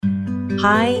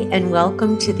Hi, and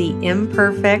welcome to the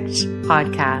Imperfect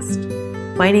Podcast.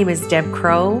 My name is Deb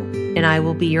Crow, and I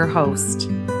will be your host.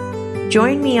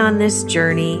 Join me on this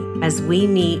journey as we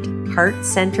meet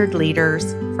heart-centered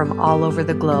leaders from all over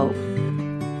the globe.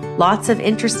 Lots of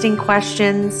interesting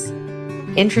questions,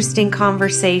 interesting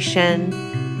conversation,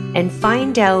 and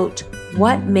find out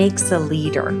what makes a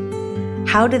leader.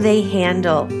 How do they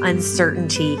handle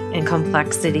uncertainty and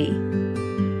complexity?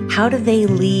 How do they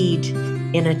lead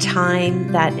in a time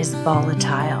that is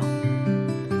volatile?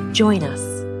 Join us.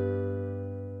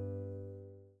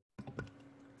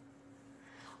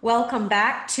 Welcome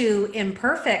back to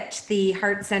Imperfect, the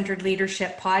Heart-Centered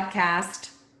Leadership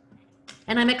Podcast.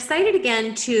 And I'm excited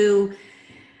again to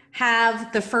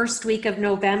have the first week of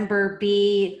November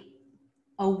be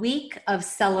a week of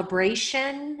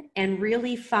celebration and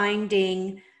really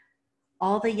finding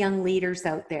all the young leaders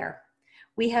out there.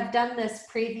 We have done this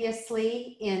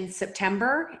previously in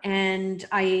September, and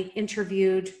I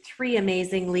interviewed 3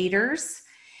 amazing leaders,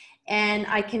 and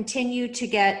I continue to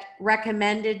get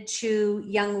recommended to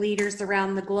young leaders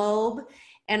around the globe,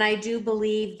 and I do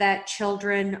believe that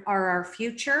children are our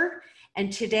future.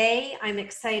 And today I'm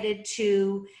excited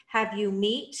to have you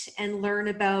meet and learn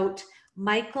about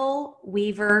Michael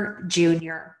Weaver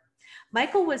Jr.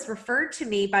 Michael was referred to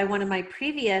me by one of my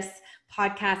previous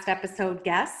podcast episode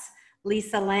guests,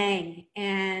 Lisa Lang,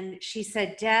 and she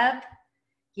said, Deb,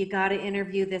 you got to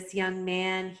interview this young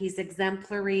man. He's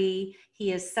exemplary.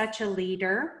 He is such a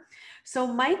leader. So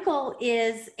Michael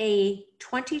is a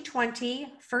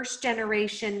 2020 first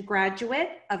generation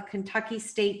graduate of Kentucky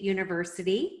State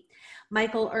University.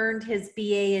 Michael earned his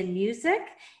BA in music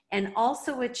and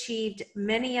also achieved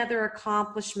many other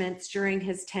accomplishments during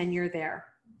his tenure there.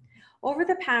 Over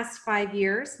the past 5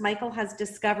 years, Michael has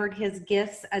discovered his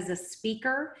gifts as a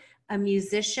speaker, a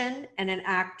musician, and an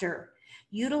actor.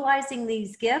 Utilizing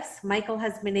these gifts, Michael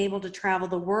has been able to travel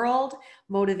the world,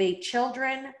 motivate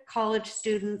children, college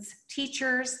students,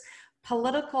 teachers,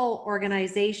 political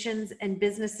organizations, and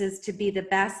businesses to be the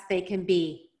best they can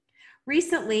be.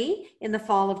 Recently, in the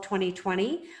fall of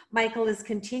 2020, Michael is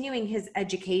continuing his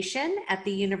education at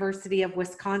the University of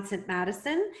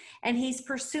Wisconsin-Madison, and he's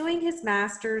pursuing his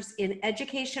master's in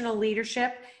educational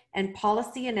leadership and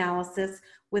policy analysis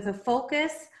with a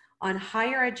focus on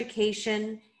higher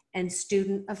education and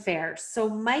student affairs. So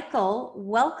Michael,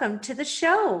 welcome to the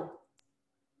show.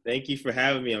 Thank you for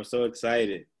having me. I'm so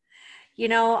excited. You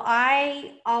know,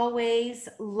 I always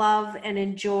love and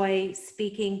enjoy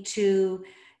speaking to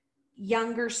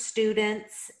younger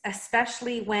students,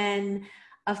 especially when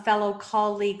a fellow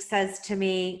colleague says to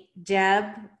me, Deb,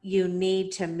 you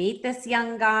need to meet this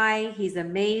young guy. He's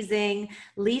amazing.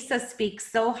 Lisa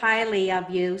speaks so highly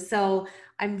of you. So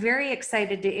I'm very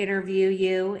excited to interview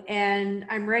you, and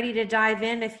I'm ready to dive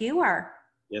in if you are.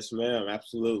 Yes, ma'am.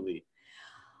 Absolutely.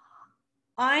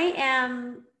 I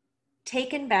am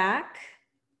taken back,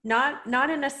 not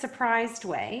in a surprised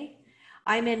way.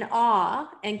 I'm in awe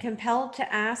and compelled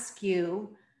to ask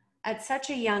you, at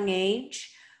such a young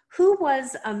age, who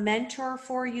was a mentor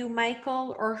for you,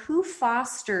 Michael, or who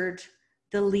fostered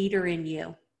the leader in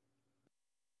you?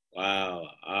 Wow.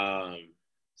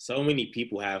 So many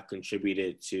people have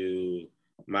contributed to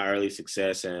my early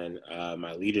success and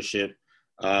my leadership.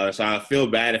 So I feel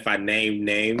bad if I name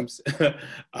names.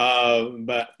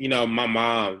 But, you know, my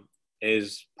mom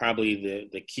is probably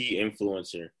the key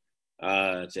influencer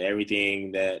to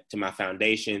everything to my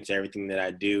foundation, to everything that I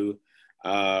do.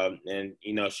 And,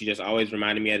 you know, she just always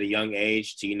reminded me at a young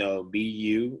age to, you know, be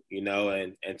you, you know,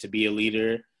 and to be a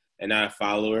leader and not a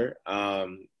follower.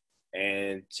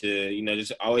 And to, you know,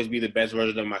 just always be the best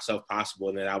version of myself possible.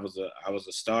 And that I was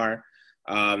a star.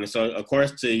 And so, of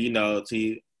course, to, you know,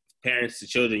 to parents, to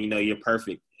children, you know, you're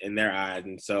perfect in their eyes.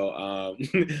 And so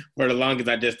for the longest,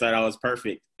 I just thought I was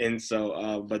perfect. And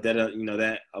so, but that, you know,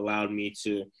 that allowed me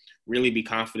to really be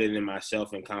confident in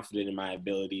myself and confident in my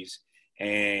abilities.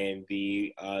 And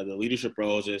the leadership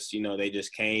roles just, you know, they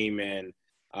just came, and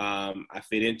I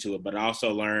fit into it. But I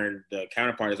also learned, the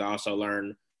counterpart is I also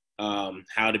learned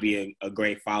how to be a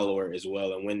great follower as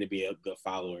well, and when to be a good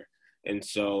follower. And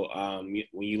so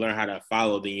when you learn how to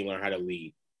follow, then you learn how to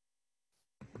lead.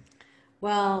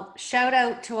 Well, shout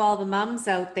out to all the moms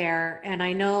out there. And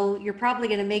I know you're probably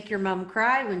going to make your mom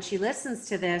cry when she listens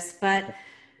to this, but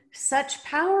such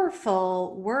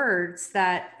powerful words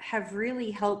that have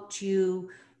really helped you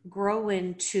grow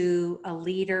into a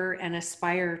leader and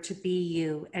aspire to be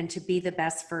you and to be the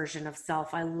best version of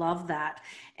self. I love that.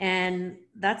 And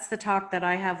that's the talk that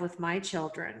I have with my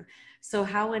children. So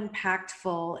how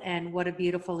impactful and what a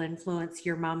beautiful influence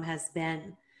your mom has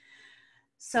been.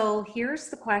 So here's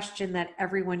the question that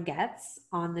everyone gets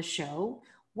on the show.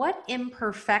 What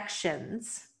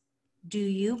imperfections do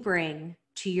you bring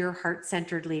to your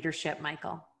heart-centered leadership,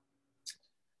 Michael?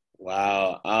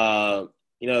 Wow.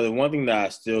 The one thing that I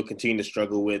still continue to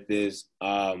struggle with is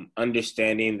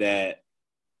understanding that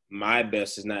my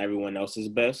best is not everyone else's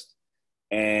best,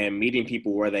 and meeting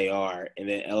people where they are and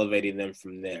then elevating them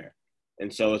from there.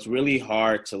 And so it's really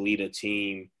hard to lead a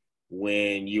team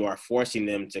when you are forcing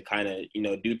them to kind of,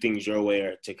 do things your way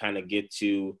or to kind of get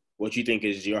to what you think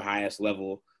is your highest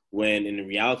level, when in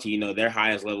reality, their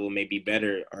highest level may be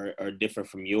better or different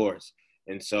from yours.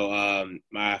 And so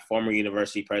my former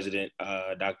university president,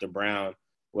 Dr. Brown,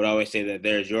 would always say that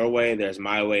there's your way, there's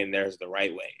my way, and there's the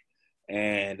right way.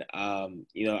 And,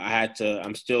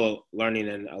 I'm still learning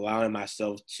and allowing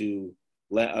myself to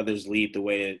let others lead the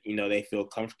way that, they feel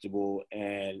comfortable.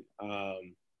 And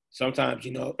sometimes,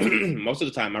 most of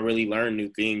the time I really learn new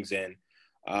things and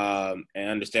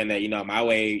understand that, my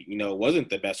way, wasn't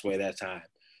the best way that time.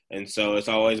 And so it's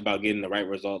always about getting the right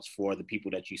results for the people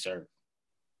that you serve.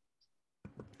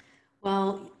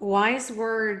 Well, wise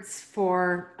words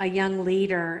for a young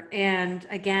leader. And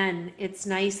again, it's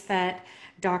nice that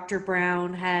Dr.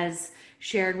 Brown has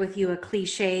shared with you a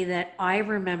cliche that I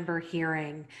remember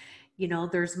hearing.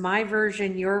 There's my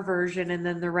version, your version, and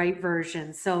then the right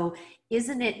version. So,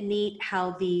 isn't it neat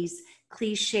how these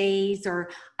cliches, or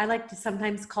I like to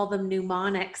sometimes call them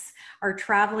mnemonics, are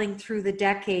traveling through the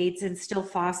decades and still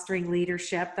fostering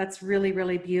leadership? That's really,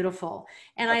 really beautiful.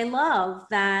 And I love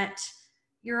that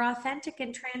you're authentic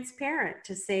and transparent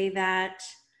to say that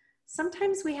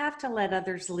sometimes we have to let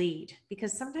others lead,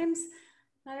 because sometimes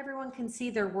not everyone can see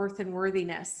their worth and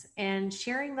worthiness. And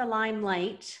sharing the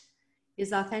limelight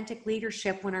is authentic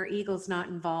leadership when our ego's not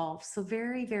involved. So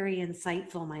very, very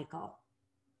insightful, Michael.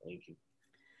 Thank you.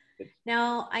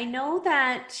 Now, I know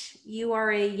that you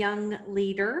are a young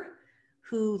leader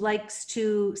who likes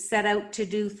to set out to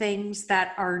do things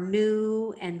that are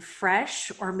new and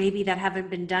fresh, or maybe that haven't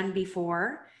been done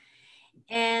before.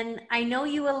 And I know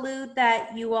you allude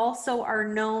that you also are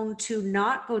known to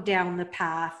not go down the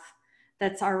path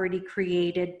that's already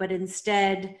created, but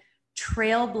instead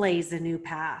trailblaze a new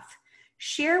path.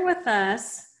 Share with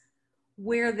us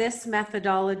where this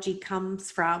methodology comes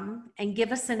from and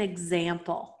give us an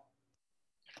example.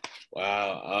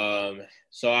 Wow.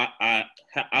 So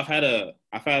I've had the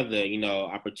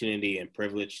opportunity and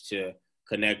privilege to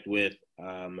connect with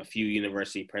a few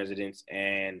university presidents,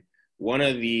 and one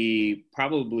of the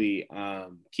probably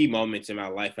key moments in my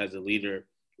life as a leader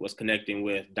was connecting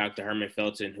with Dr. Herman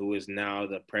Felton, who is now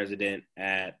the president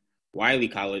at Wiley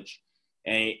College.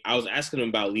 And I was asking him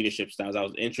about leadership styles. I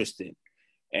was interested.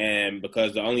 And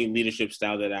because the only leadership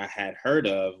style that I had heard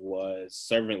of was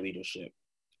servant leadership.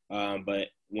 But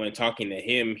when talking to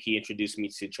him, he introduced me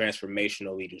to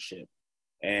transformational leadership.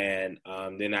 And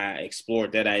then I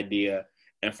explored that idea.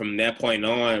 And from that point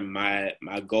on, my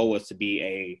goal was to be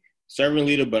a servant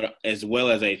leader, but as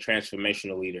well as a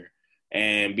transformational leader.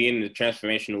 And being a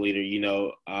transformational leader, you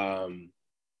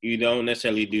don't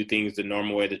necessarily do things the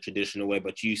normal way, the traditional way,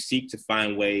 but you seek to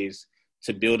find ways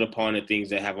to build upon the things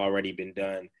that have already been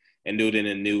done and do it in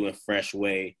a new and fresh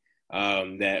way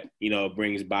that,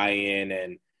 brings buy-in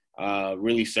and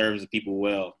really serves the people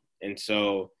well. And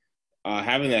so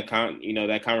having that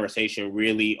that conversation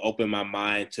really opened my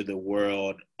mind to the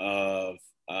world of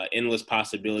endless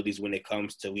possibilities when it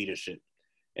comes to leadership.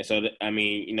 And so,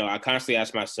 I constantly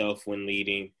ask myself when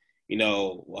leading,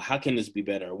 well, how can this be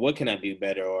better? What can I do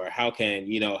better? Or how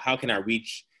can I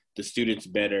reach the students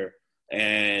better?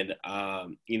 And,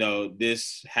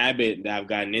 this habit that I've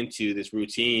gotten into, this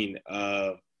routine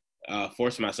of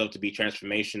forcing myself to be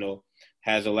transformational,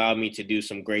 has allowed me to do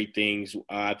some great things.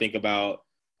 I think about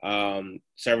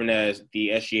serving as the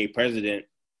SGA president.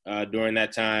 During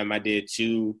that time, I did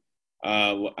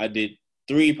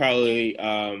three probably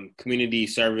community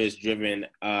service driven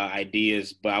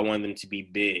ideas, but I wanted them to be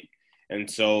big. And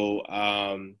so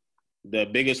the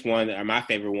biggest one, or my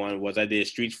favorite one, was I did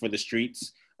Streets for the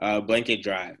Streets blanket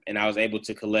drive. And I was able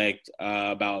to collect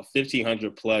about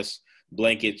 1,500 plus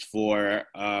blankets for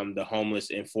the homeless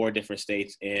in 4 different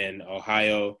states in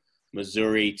Ohio,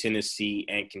 Missouri, Tennessee,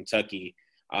 and Kentucky.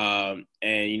 And,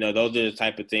 those are the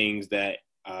type of things that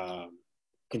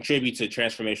contribute to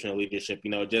transformational leadership,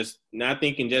 just not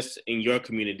thinking just in your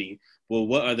community, well,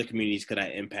 what other communities could I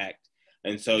impact?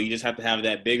 And so you just have to have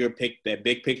that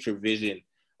big picture vision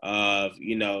of,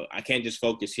 I can't just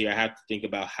focus here. I have to think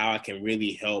about how I can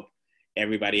really help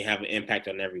everybody have an impact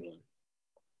on everyone.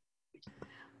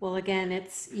 Well, again,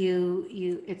 it's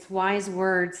wise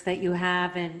words that you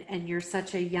have, and you're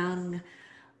such a young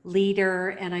leader,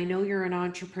 and I know you're an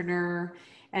entrepreneur.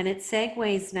 And it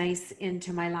segues nice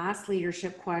into my last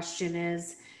leadership question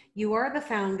is you are the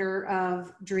founder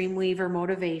of Dreamweaver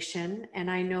Motivation, and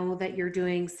I know that you're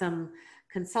doing some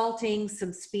consulting,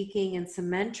 some speaking, and some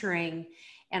mentoring.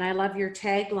 And I love your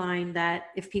tagline that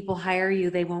if people hire you,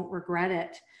 they won't regret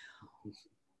it.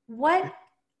 What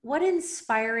what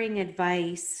inspiring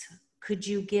advice could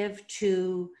you give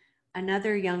to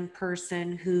another young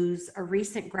person who's a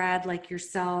recent grad like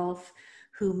yourself,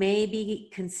 who may be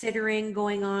considering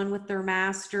going on with their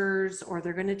masters, or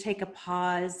they're going to take a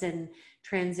pause and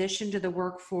transition to the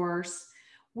workforce?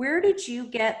 Where did you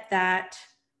get that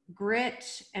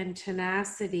grit and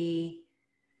tenacity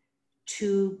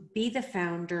to be the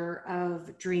founder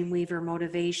of Dreamweaver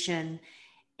Motivation?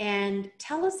 And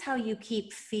tell us how you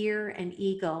keep fear and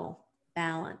ego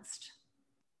balanced.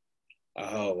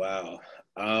 Oh wow.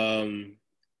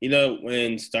 You know,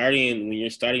 when you're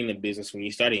starting a business, when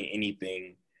you're starting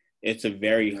anything, it's a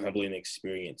very humbling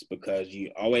experience because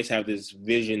you always have this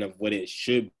vision of what it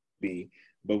should be,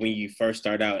 but when you first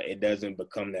start out, it doesn't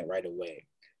become that right away.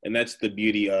 And that's the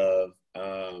beauty of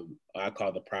I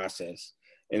call the process.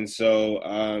 And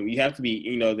so you have to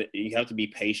be, you have to be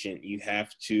patient. You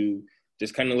have to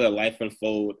just kind of let life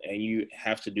unfold, and you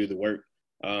have to do the work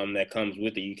that comes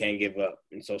with it. You can't give up.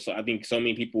 And so I think so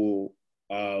many people,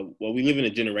 well, we live in a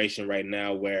generation right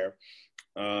now where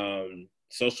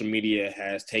social media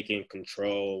has taken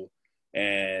control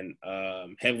and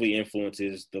heavily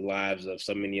influences the lives of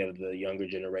so many of the younger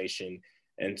generation.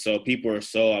 And so people are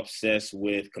so obsessed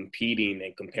with competing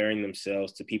and comparing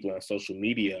themselves to people on social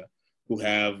media who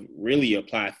have really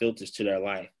applied filters to their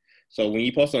life. So when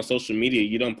you post on social media,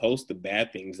 you don't post the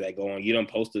bad things that go on. You don't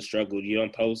post the struggle. You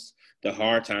don't post the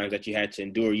hard times that you had to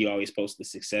endure. You always post the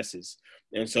successes.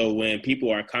 And so when people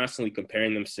are constantly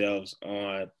comparing themselves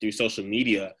on through social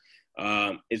media,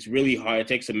 it's really hard. It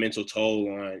takes a mental toll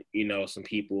on, some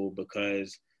people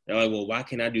because they're like, well, why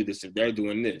can't I do this if they're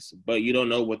doing this? But you don't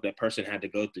know what that person had to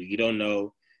go through. You don't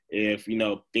know if,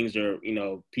 things are,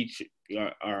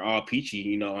 are all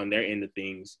peachy, on their end of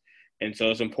things. And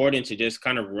so it's important to just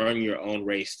kind of run your own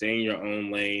race, stay in your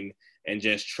own lane, and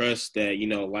just trust that,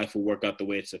 life will work out the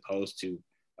way it's supposed to.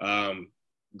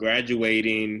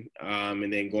 Graduating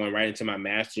and then going right into my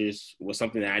master's was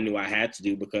something that I knew I had to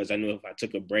do because I knew if I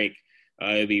took a break,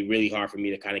 it'd be really hard for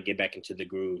me to kind of get back into the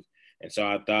groove. And so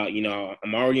I thought,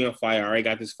 I'm already on fire. I already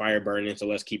got this fire burning, so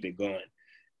let's keep it going.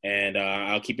 And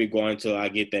I'll keep it going until I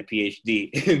get that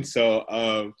PhD. And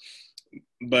so,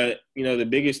 but, the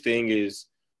biggest thing is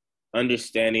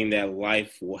understanding that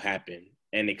life will happen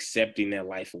and accepting that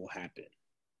life will happen.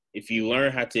 If you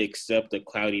learn how to accept the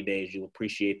cloudy days, you'll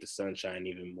appreciate the sunshine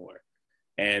even more.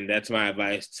 And that's my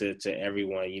advice to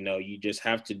everyone. You just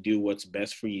have to do what's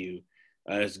best for you.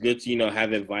 It's good to,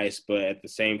 have advice, but at the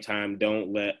same time,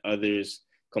 don't let others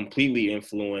completely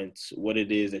influence what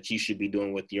it is that you should be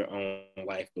doing with your own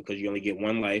life because you only get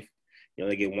one life. You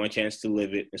only get one chance to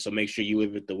live it. And so make sure you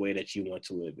live it the way that you want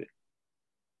to live it.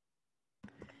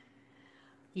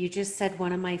 You just said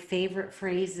one of my favorite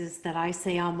phrases that I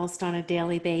say almost on a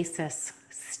daily basis: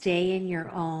 stay in your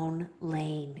own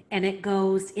lane. And it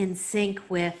goes in sync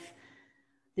with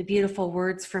the beautiful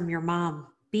words from your mom: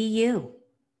 be you.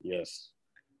 Yes.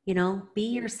 Be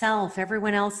yourself.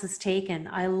 Everyone else is taken.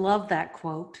 I love that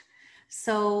quote.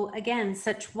 So again,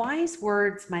 such wise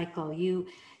words, Michael. You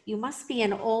must be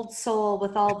an old soul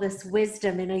with all this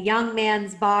wisdom in a young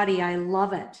man's body. I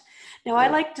love it. Now I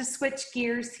like to switch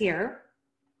gears here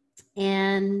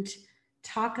and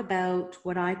talk about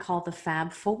what I call the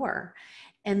Fab Four.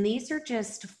 And these are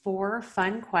just four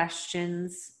fun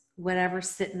questions, whatever's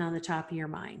sitting on the top of your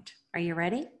mind. Are you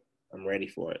ready? I'm ready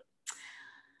for it.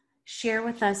 Share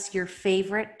with us your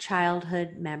favorite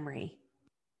childhood memory.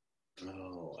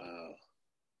 Oh, wow.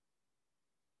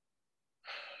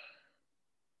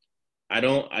 I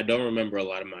don't remember a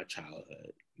lot of my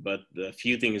childhood, but the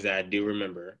few things that I do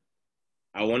remember,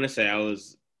 I want to say I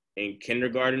was in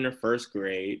kindergarten or first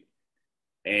grade,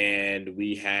 and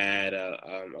we had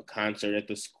a concert at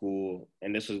the school,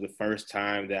 and this was the first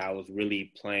time that I was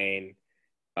really playing.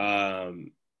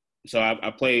 Um, so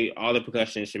I play all the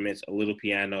percussion instruments, a little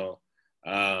piano,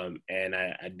 and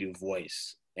I do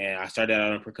voice. And I started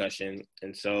out on percussion,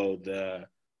 and so the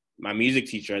my music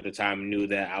teacher at the time knew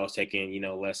that I was taking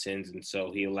lessons, and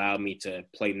so he allowed me to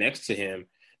play next to him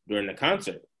during the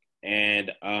concert.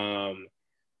 And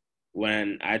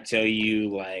when I tell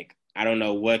you, like, I don't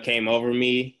know what came over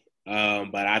me,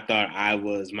 but I thought I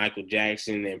was Michael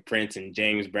Jackson and Prince and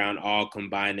James Brown all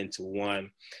combined into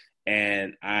one.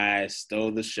 And I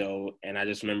stole the show, and I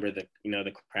just remember the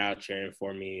crowd cheering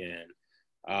for me, and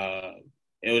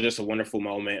it was just a wonderful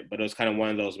moment, but it was kind of one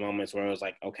of those moments where it was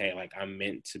like, okay, like I'm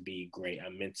meant to be great.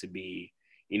 I'm meant to be,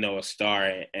 a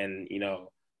star. And,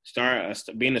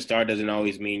 being a star doesn't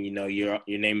always mean, your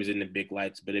name is in the big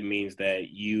lights, but it means that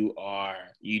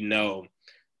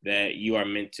that you are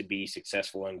meant to be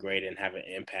successful and great and have an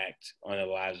impact on the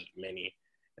lives of many.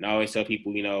 And I always tell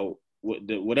people,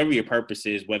 whatever your purpose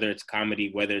is, whether it's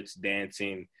comedy, whether it's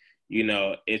dancing,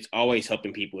 it's always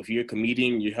helping people. If you're a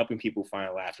comedian, you're helping people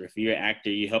find laughter. If you're an actor,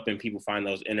 you're helping people find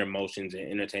those inner emotions and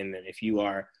entertain them. If you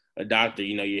are a doctor,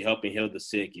 you're helping heal the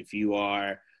sick. If you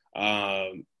are,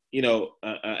 an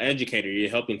educator, you're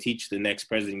helping teach the next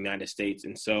president of the United States.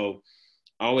 And so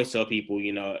I always tell people,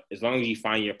 as long as you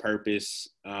find your purpose,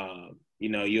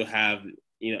 you'll have,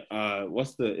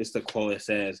 it's the quote that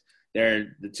says,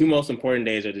 the two most important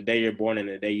days are the day you're born and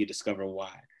the day you discover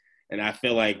why. And I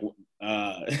feel like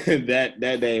that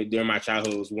day during my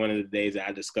childhood was one of the days that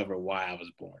I discovered why I was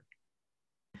born.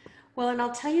 Well, and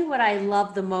I'll tell you what I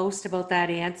love the most about that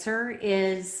answer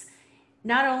is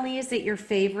not only is it your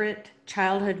favorite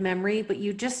childhood memory, but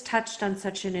you just touched on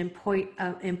such an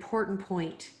important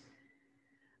point.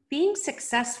 Being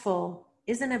successful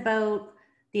isn't about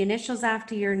the initials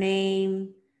after your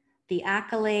name, the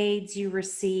accolades you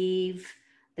receive,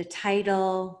 the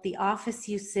title, the office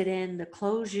you sit in, the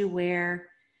clothes you wear.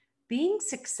 Being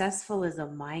successful is a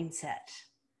mindset.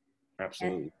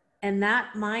 Absolutely. And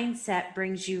that mindset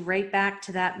brings you right back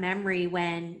to that memory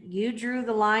when you drew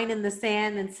the line in the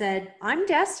sand and said, I'm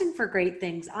destined for great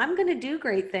things. I'm going to do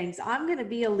great things. I'm going to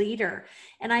be a leader.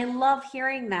 And I love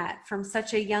hearing that from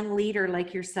such a young leader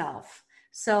like yourself.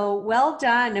 So well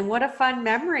done. And what a fun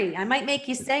memory. I might make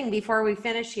you sing before we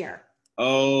finish here.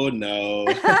 Oh, no.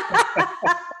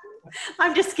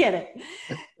 I'm just kidding.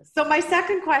 So my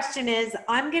second question is,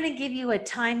 I'm going to give you a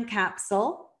time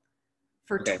capsule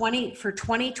for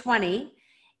 2020.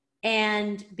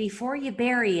 And before you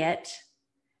bury it,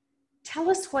 tell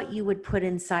us what you would put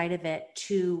inside of it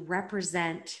to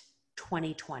represent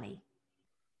 2020.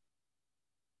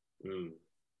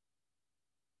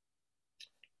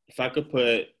 If I could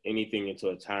put anything into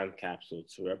a time capsule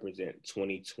to represent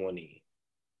 2020,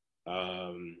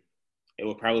 it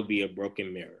would probably be a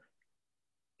broken mirror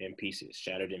in pieces,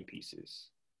 shattered in pieces.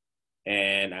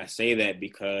 And I say that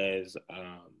because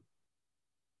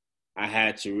I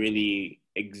had to really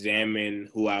examine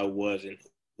who I was and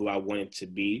who I wanted to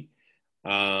be,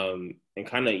 and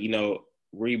kind of,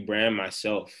 rebrand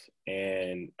myself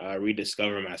and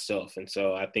rediscover myself. And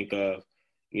so I think of,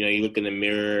 you look in the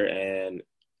mirror and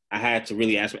I had to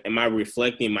really ask, am I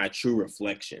reflecting my true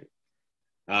reflection?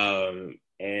 And,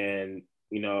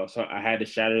 so I had to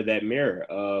shatter that mirror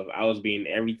of I was being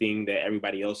everything that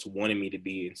everybody else wanted me to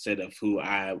be instead of who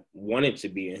I wanted to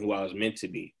be and who I was meant to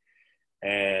be.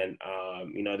 And,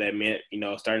 that meant,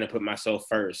 starting to put myself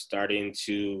first, starting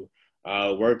to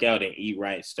work out and eat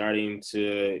right, starting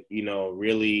to,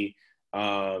 really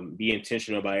be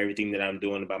intentional about everything that I'm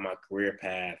doing about my career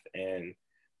path. And,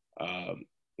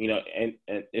 and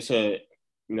it's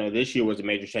this year was a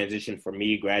major transition for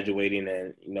me graduating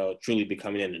and, truly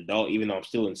becoming an adult, even though I'm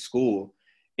still in school.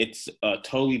 It's a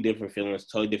totally different feeling. It's a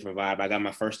totally different vibe. I got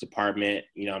my first apartment,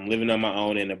 I'm living on my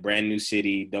own in a brand new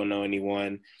city, don't know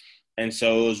anyone. And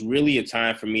so it was really a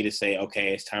time for me to say,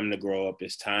 okay, it's time to grow up.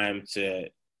 It's time to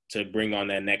bring on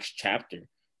that next chapter.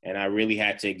 And I really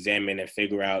had to examine and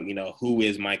figure out, who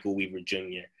is Michael Weaver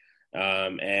Jr.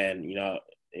 And,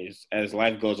 as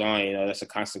life goes on, that's a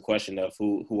constant question of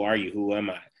who are you? Who am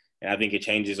I? And I think it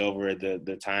changes over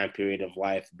the time period of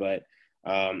life. But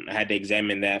I had to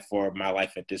examine that for my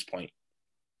life at this point.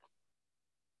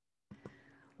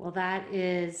 Well, that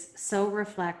is so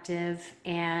reflective,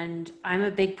 and I'm a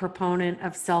big proponent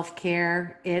of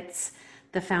self-care. It's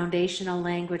the foundational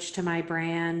language to my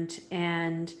brand,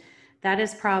 and that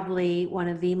is probably one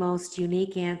of the most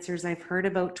unique answers I've heard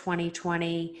about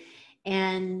 2020.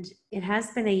 And it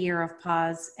has been a year of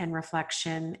pause and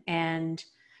reflection, and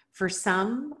for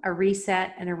some, a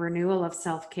reset and a renewal of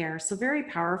self-care. So very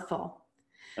powerful.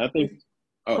 I think.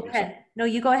 Go ahead. No,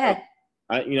 you go ahead.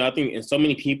 I think in so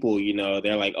many people,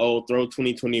 they're like, oh, throw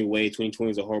 2020 away.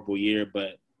 2020 is a horrible year.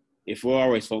 But if we're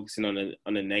always focusing on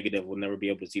the negative, we'll never be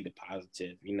able to see the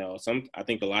positive. I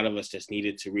think a lot of us just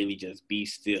needed to really just be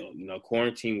still.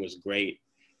 Quarantine was great.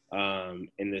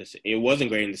 It wasn't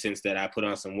great in the sense that I put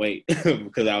on some weight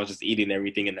because I was just eating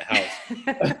everything in the house.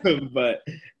 But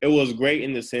it was great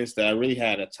in the sense that I really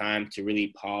had a time to really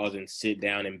pause and sit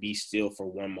down and be still for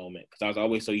one moment, because I was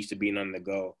always so used to being on the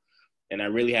go. And I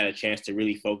really had a chance to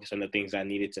really focus on the things I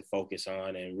needed to focus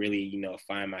on and really,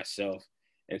 find myself.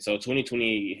 And so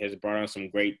 2020 has brought on some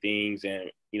great things. And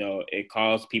it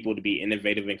calls people to be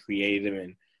innovative and creative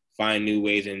and find new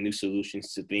ways and new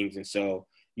solutions to things. And so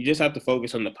you just have to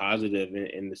focus on the positive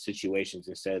in the situations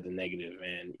instead of the negative.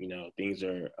 And, things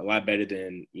are a lot better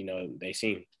than, they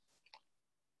seem.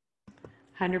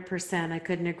 100%. I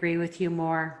couldn't agree with you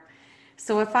more.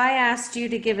 So if I asked you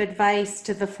to give advice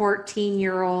to the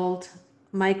 14-year-old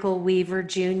Michael Weaver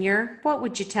Jr., what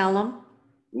would you tell him?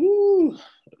 Ooh,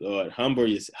 Lord, humble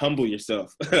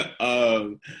yourself.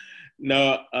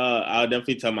 No, I'll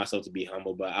definitely tell myself to be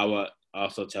humble, but I would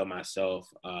also tell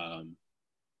myself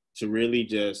to really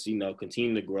just,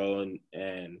 continue to grow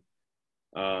and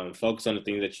focus on the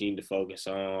things that you need to focus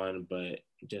on, but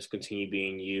just continue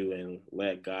being you and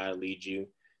let God lead you.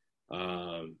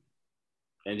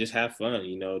 And just have fun,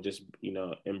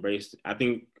 embrace. I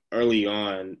think early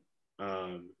on,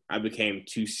 I became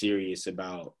too serious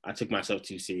I took myself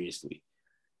too seriously.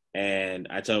 And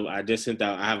I just sent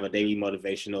out, I have a daily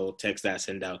motivational text that I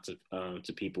send out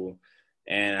to people.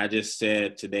 And I just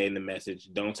said today in the message,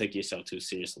 don't take yourself too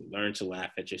seriously. Learn to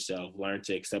laugh at yourself, learn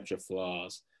to accept your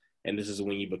flaws. And this is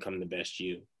when you become the best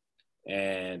you.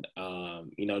 And,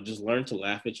 just learn to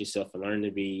laugh at yourself and learn to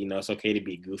be, it's okay to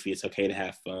be goofy. It's okay to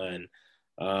have fun.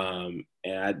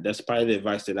 That's probably the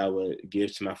advice that I would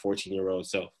give to my 14-year-old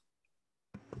self.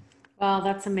 Well,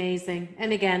 that's amazing.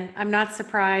 And again, I'm not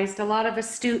surprised. A lot of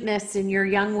astuteness in your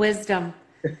young wisdom.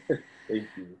 Thank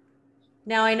you.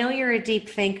 Now, I know you're a deep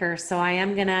thinker, so I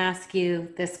am going to ask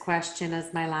you this question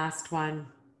as my last one.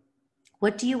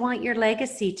 What do you want your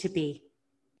legacy to be?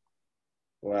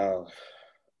 Wow.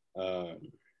 I'm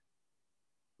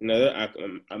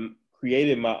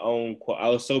created my own quote. I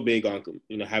was so big on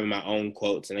having my own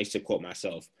quotes, and I used to quote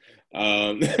myself.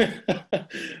 But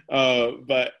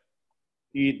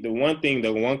the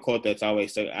one quote that's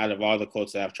always stuck out of all the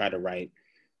quotes that I've tried to write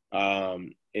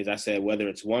is I said, whether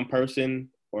it's one person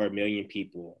or a million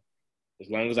people, as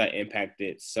long as I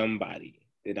impacted somebody,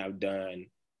 then I've done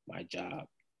my job.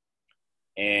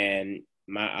 And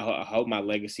I hope my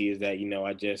legacy is that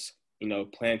I just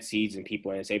plant seeds in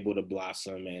people and it's able to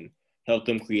blossom and help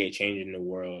them create change in the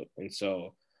world. And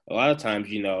so a lot of times,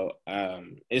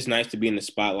 it's nice to be in the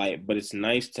spotlight, but it's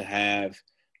nice to have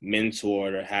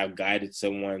mentored or have guided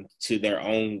someone to their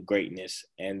own greatness.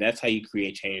 And that's how you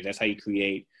create change. That's how you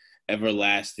create an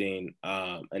everlasting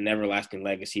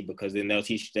legacy, because then they'll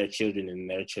teach their children and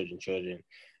their children's children.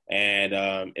 And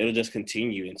it'll just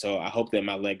continue. And so I hope that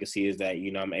my legacy is that,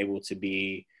 I'm able to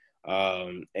be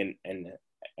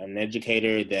an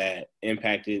educator that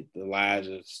impacted the lives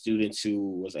of students,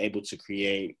 who was able to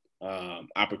create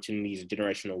opportunities,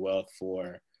 generational wealth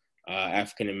for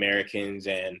African Americans.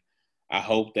 And I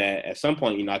hope that at some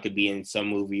point, I could be in some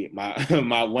movie.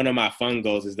 One of my fun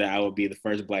goals is that I would be the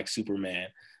first Black Superman.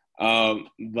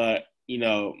 But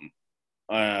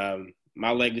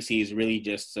my legacy is really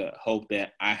just to hope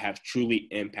that I have truly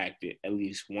impacted at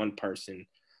least one person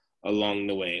along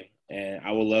the way. And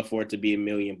I would love for it to be a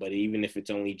million, but even if it's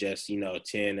only just, 10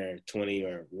 or 20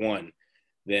 or 1,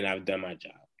 then I've done my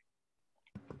job.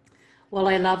 Well,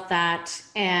 I love that.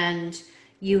 And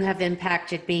you have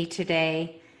impacted me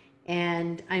today.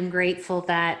 And I'm grateful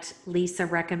that Lisa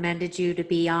recommended you to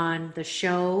be on the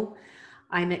show.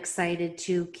 I'm excited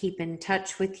to keep in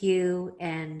touch with you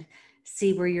and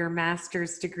see where your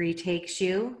master's degree takes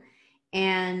you.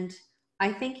 And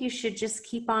I think you should just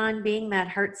keep on being that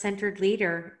heart-centered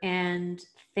leader. And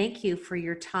thank you for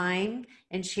your time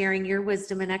and sharing your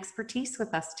wisdom and expertise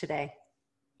with us today.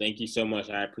 Thank you so much.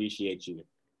 I appreciate you.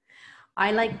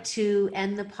 I like to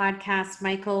end the podcast,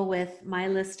 Michael, with my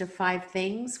list of 5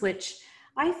 things, which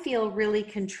I feel really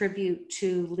contribute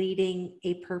to leading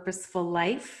a purposeful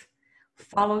life.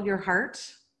 Follow your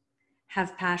heart,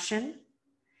 have passion,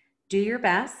 do your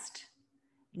best,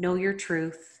 know your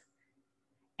truth,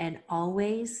 and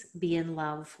always be in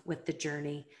love with the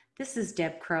journey. This is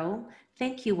Deb Crow.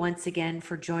 Thank you once again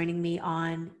for joining me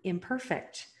on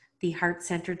Imperfect, the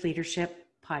Heart-Centered Leadership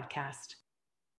Podcast.